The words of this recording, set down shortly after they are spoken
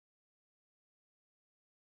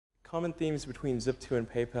common themes between Zip2 and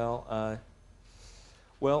PayPal.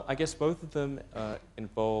 Well, I guess both of them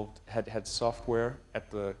had software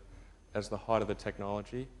as the heart of the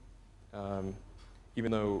technology.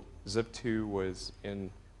 Even though Zip2 was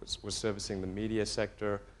servicing the media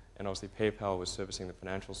sector, and obviously PayPal was servicing the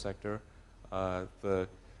financial sector, the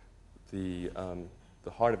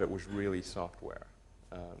heart of it was really software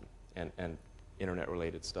and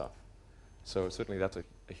internet-related stuff. So certainly that's a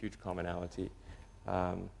huge commonality.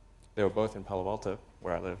 They were both in Palo Alto,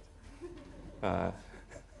 where I lived.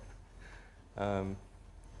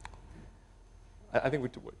 I think we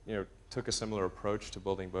took a similar approach to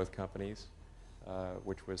building both companies,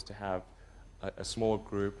 which was to have a small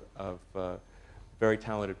group of very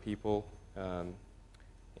talented people and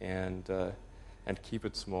keep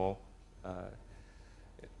it small.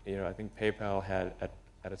 I think PayPal had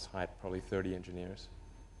at its height probably 30 engineers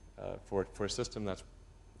for a system that's,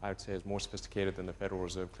 I would say, is more sophisticated than the Federal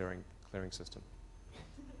Reserve clearing system.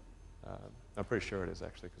 I'm pretty sure it is,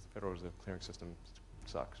 actually, because the Federal Reserve clearing system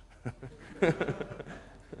sucks.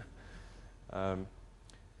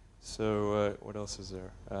 So what else is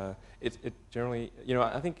there? It generally,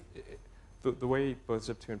 I think the way both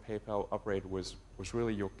Zip2 and PayPal operated was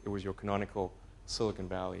really your canonical Silicon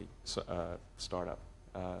Valley startup.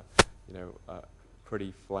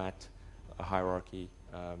 Pretty flat hierarchy.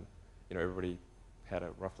 Everybody had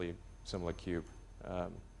a roughly similar cube,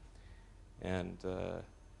 and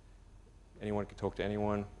anyone could talk to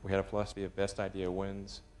anyone. We had a philosophy of best idea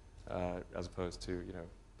wins, as opposed to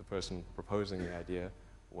the person proposing the idea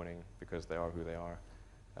winning because they are who they are.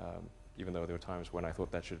 Even though there were times when I thought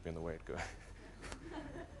that should have been the way it goes.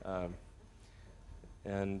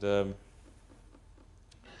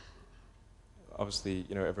 Obviously,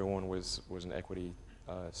 everyone was an equity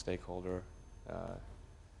stakeholder. Let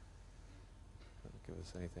me give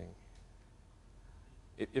us anything.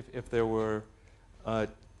 If there were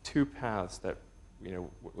two paths that,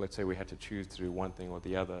 let's say we had to choose to do one thing or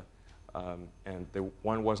the other, and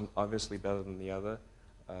one wasn't obviously better than the other,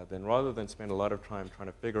 then rather than spend a lot of time trying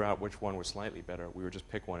to figure out which one was slightly better, we would just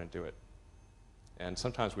pick one and do it. And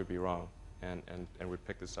sometimes we'd be wrong, and we'd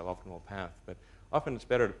pick the suboptimal path. But often it's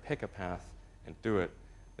better to pick a path and do it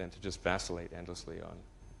than to just vacillate endlessly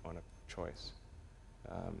on a choice.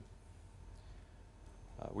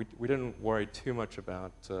 We didn't worry too much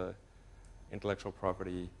about intellectual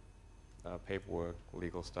property, paperwork,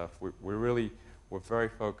 legal stuff. We really were very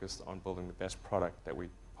focused on building the best product that we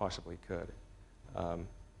possibly could.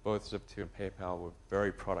 Both Zip2 and PayPal were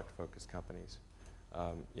very product-focused companies.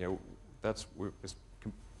 We're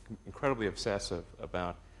incredibly obsessive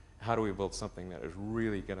about how do we build something that is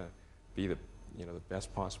really going to be the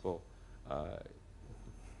best possible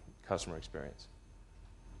customer experience.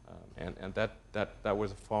 And that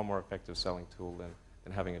was a far more effective selling tool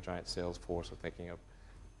than having a giant sales force or thinking of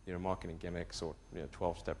marketing gimmicks or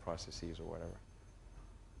 12-step processes or whatever.